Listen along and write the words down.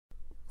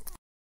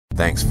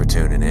Thanks for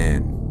tuning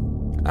in.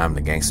 I'm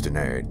the Gangster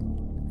Nerd,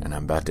 and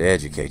I'm about to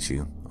educate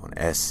you on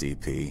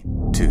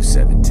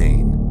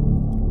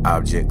SCP-217.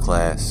 Object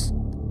Class,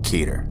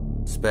 Keter.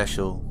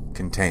 Special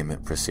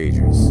Containment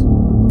Procedures.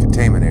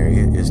 Containment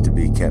area is to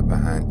be kept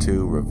behind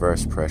 2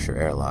 reverse pressure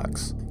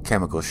airlocks.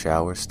 Chemical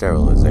shower,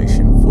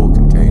 sterilization, full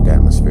contained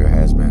atmosphere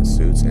hazmat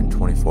suits, and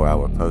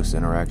 24-hour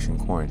post-interaction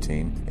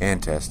quarantine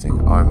and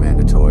testing are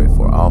mandatory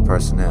for all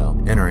personnel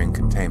entering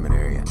containment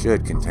area.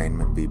 Should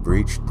containment be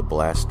breached, the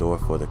blast door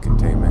for the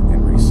containment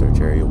and research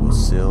area will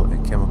seal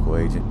and chemical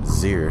agent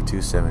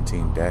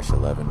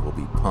 217-11 will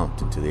be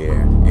pumped into the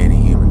air.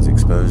 Any humans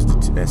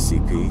exposed to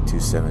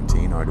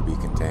SCP-217 are to be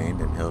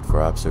contained and held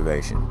for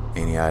observation.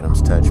 Any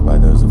items touched by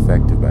those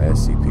affected by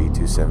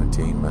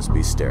SCP-217 must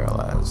be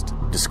sterilized.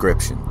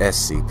 Description: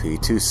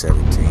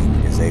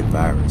 SCP-217 is a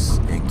virus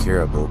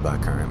incurable by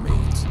current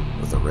means,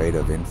 with a rate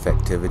of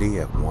infectivity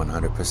at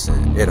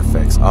 100%. It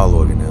affects all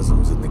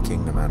organisms in the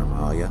kingdom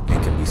Animalia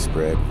and can be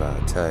spread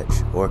via touch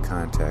or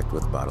contact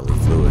with bodily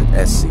fluid.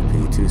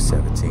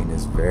 SCP-217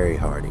 is very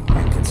hardy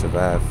and can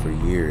survive for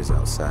years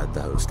outside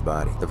the host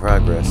body. The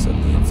progress of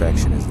the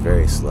infection is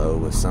very slow,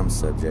 with some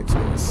subjects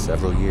going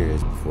several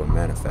years before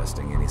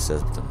manifesting any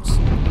symptoms.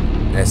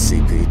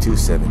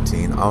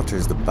 SCP-217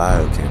 alters the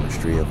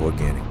biochemistry of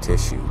organic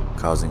tissue,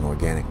 causing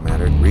organic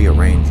matter to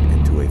rearrange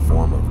into a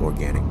form of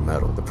organic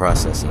metal. The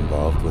process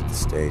involved with the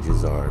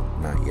stages are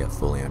not yet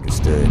fully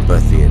understood,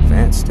 but the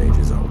advanced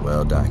stages are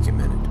well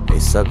documented. A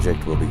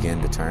subject will begin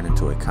to turn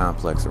into a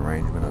complex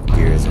arrangement of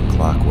gears and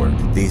clockwork,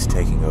 these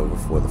taking over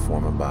for the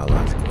former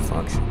biological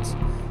functions.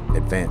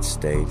 Advanced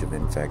stage of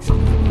infection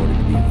is reported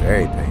to be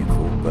very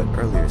painful, but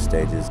earlier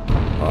stages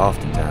are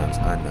oftentimes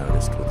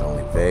unnoticed, with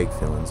only vague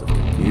feelings of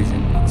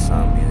confusion,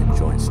 insomnia, and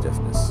joint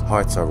stiffness.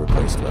 Parts are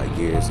replaced by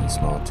gears and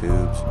small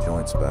tubes,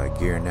 joints by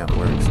gear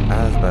networks,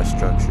 eyes by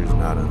structures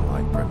not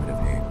unlike primitive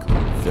hand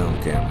film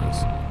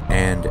cameras,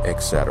 and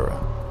etc.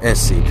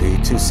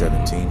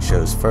 SCP-217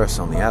 shows first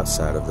on the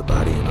outside of the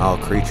body in all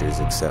creatures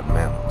except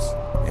mammals.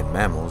 In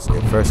mammals,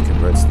 it first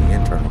converts the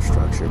internal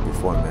structure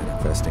before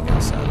manifesting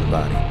outside the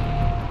body.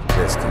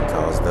 This can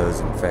cause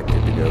those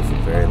infected to go for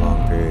very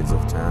long periods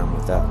of time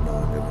without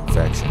knowing of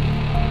infection.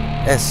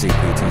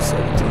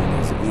 SCP-217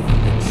 has even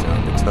been shown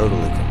to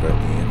totally convert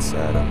the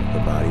inside of the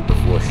body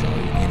before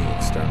showing any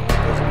external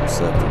visible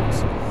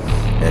symptoms.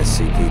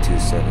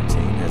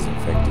 SCP-217 has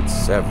infected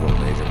several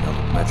major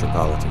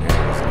metropolitan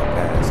areas in the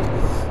past,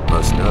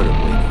 most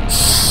notably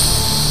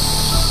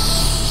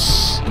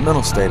the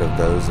mental state of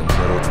those in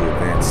middle to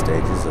advanced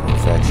stages of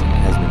infection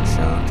has been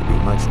shown to be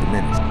much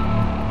diminished.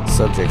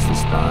 Subjects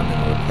respond in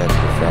a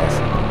repetitive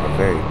fashion, are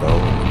very dull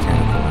and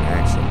mechanical in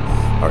action,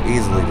 are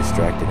easily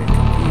distracted and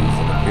confused,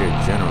 and appear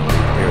generally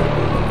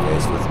irritable when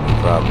faced with a new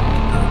problem.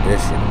 In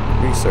addition,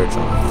 research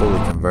on a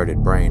fully converted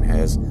brain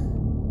has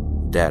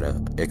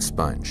data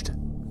expunged.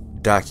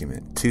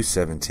 Document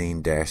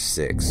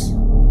 217-6.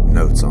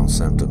 Notes on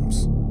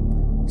symptoms.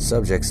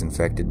 Subjects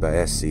infected by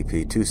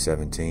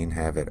SCP-217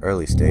 have at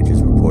early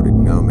stages reported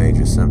no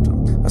major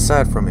symptoms,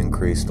 aside from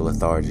increased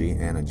lethargy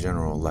and a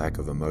general lack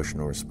of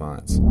emotional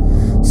response.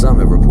 Some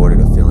have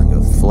reported a feeling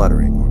of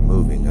fluttering or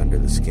moving under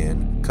the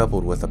skin,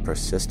 coupled with a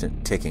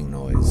persistent ticking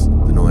noise.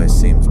 The noise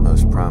seems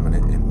most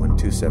prominent when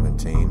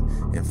 217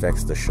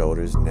 infects the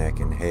shoulders, neck,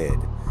 and head.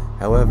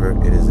 However,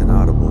 it is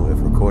inaudible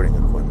if recording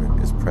equipment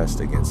is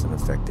pressed against an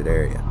affected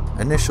area.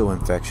 Initial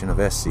infection of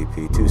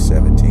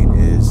SCP-217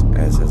 is,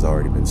 as has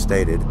already been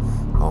stated,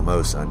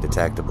 almost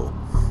undetectable.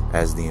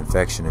 As the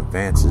infection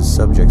advances,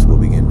 subjects will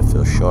begin to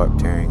feel sharp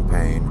tearing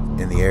pain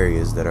in the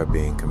areas that are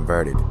being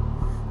converted.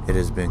 It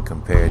has been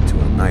compared to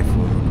a knife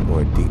wound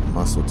or a deep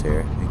muscle tear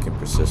and can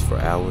persist for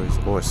hours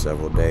or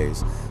several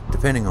days,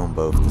 depending on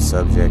both the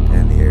subject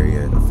and the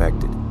area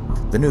affected.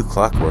 The new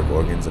clockwork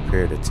organs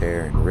appear to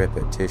tear and rip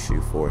at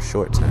tissue for a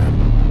short time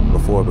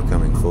before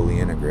becoming fully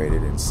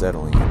integrated and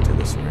settling into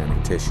the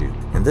surrounding tissue,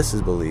 and this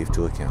is believed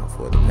to account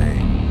for the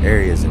pain.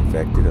 Areas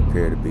infected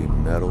appear to be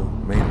metal,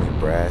 mainly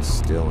brass,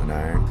 steel, and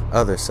iron.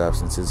 Other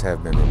substances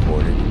have been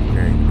reported,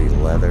 appearing to be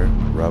leather,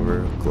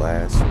 rubber,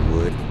 glass,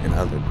 wood, and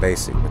other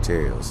basic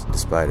materials.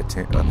 Despite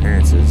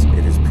appearances,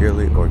 it is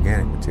purely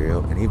organic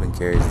material and even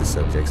carries the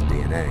subject's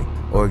DNA.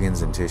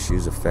 Organs and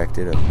tissues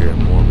affected appear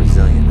more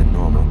resilient than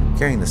normal,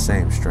 carrying the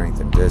same strength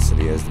and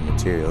density as the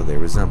material they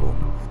resemble.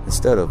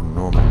 Instead of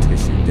normal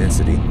tissue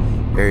density,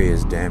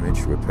 areas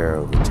damaged repair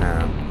over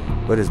time,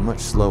 but is much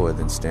slower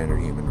than standard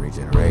human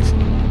regeneration.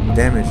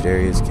 Damaged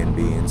areas can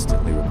be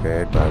instantly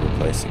repaired by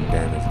replacing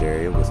damaged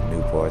area with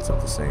new parts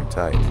of the same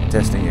type.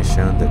 Testing has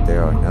shown that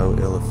there are no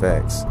ill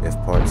effects if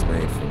parts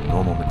made from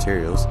normal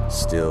materials,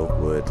 steel,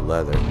 wood,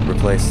 leather,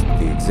 replace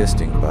the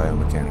existing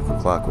biomechanical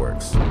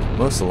clockworks.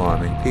 Most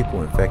alarming,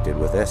 people infected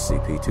with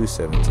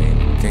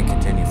SCP-217 can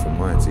continue for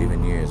months,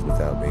 even years,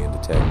 without being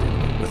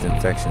detected. With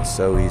infections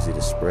so easy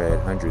to spread,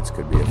 hundreds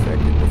could be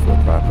affected before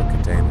proper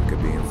containment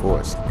could be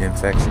enforced.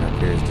 Infection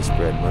appears to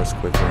spread most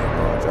quickly in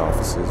large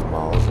offices,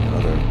 malls, and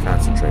other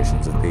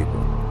concentrations of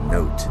people.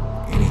 Note: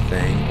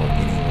 anything or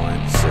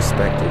anyone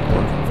suspected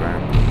or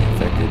confirmed to be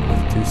infected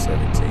with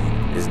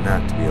 217 is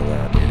not to be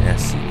allowed in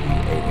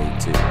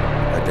SCP-882.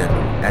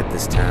 Addendum. At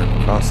this time,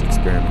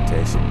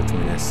 cross-experimentation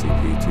between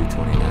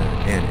SCP-229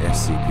 and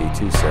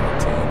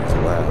SCP-217 is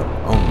allowed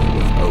only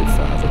with O5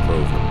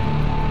 approval.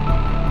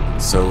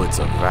 So it's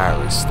a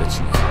virus that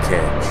you can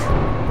catch,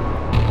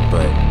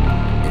 but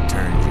it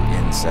turns your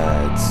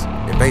insides.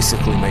 It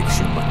basically makes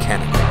you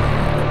mechanical.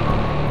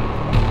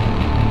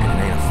 And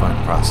it ain't a fun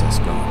process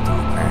going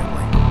through,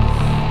 apparently.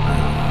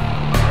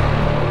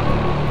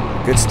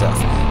 Good stuff.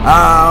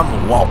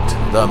 I'm Walt,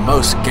 the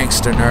most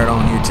gangster nerd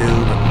on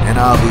YouTube, and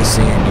I'll be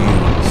seeing you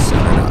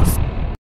soon